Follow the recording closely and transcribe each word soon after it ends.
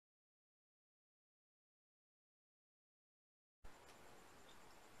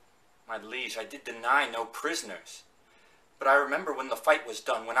My liege, I did deny no prisoners. But I remember when the fight was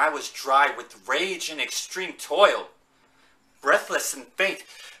done, when I was dry with rage and extreme toil, breathless and faint,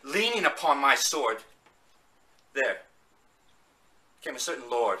 leaning upon my sword. There came a certain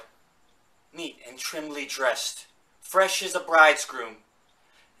lord, neat and trimly dressed, fresh as a bridegroom,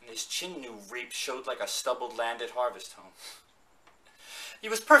 and his chin new reap showed like a stubbled landed harvest home. He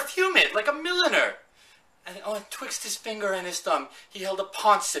was perfumed like a milliner, and twixt his finger and his thumb he held a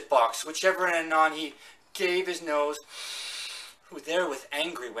pouncet box, which ever and anon he gave his nose, who therewith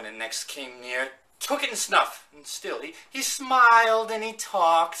angry when it next came near, took it and snuff, and still he smiled and he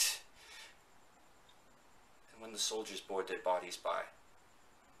talked. And when the soldiers bore dead bodies by,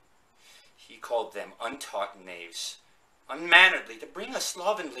 he called them untaught knaves, unmannerly, to bring a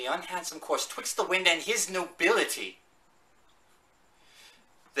slovenly, unhandsome course twixt the wind and his nobility.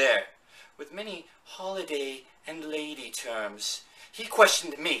 There, with many holiday and lady terms, he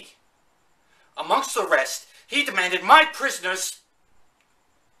questioned me. Amongst the rest, he demanded my prisoners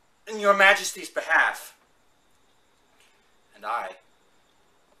in your majesty's behalf. And I,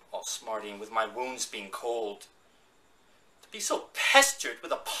 all smarting with my wounds being cold, to be so pestered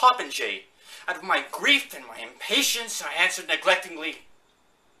with a popinjay, out of my grief and my impatience, I answered neglectingly,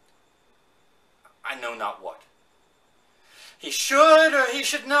 I know not what. He should or he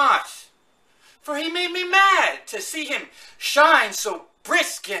should not, for he made me mad to see him shine so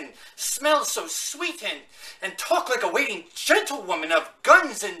brisk and smell so sweet and talk like a waiting gentlewoman of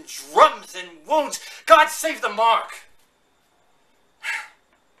guns and drums and wounds. God save the mark!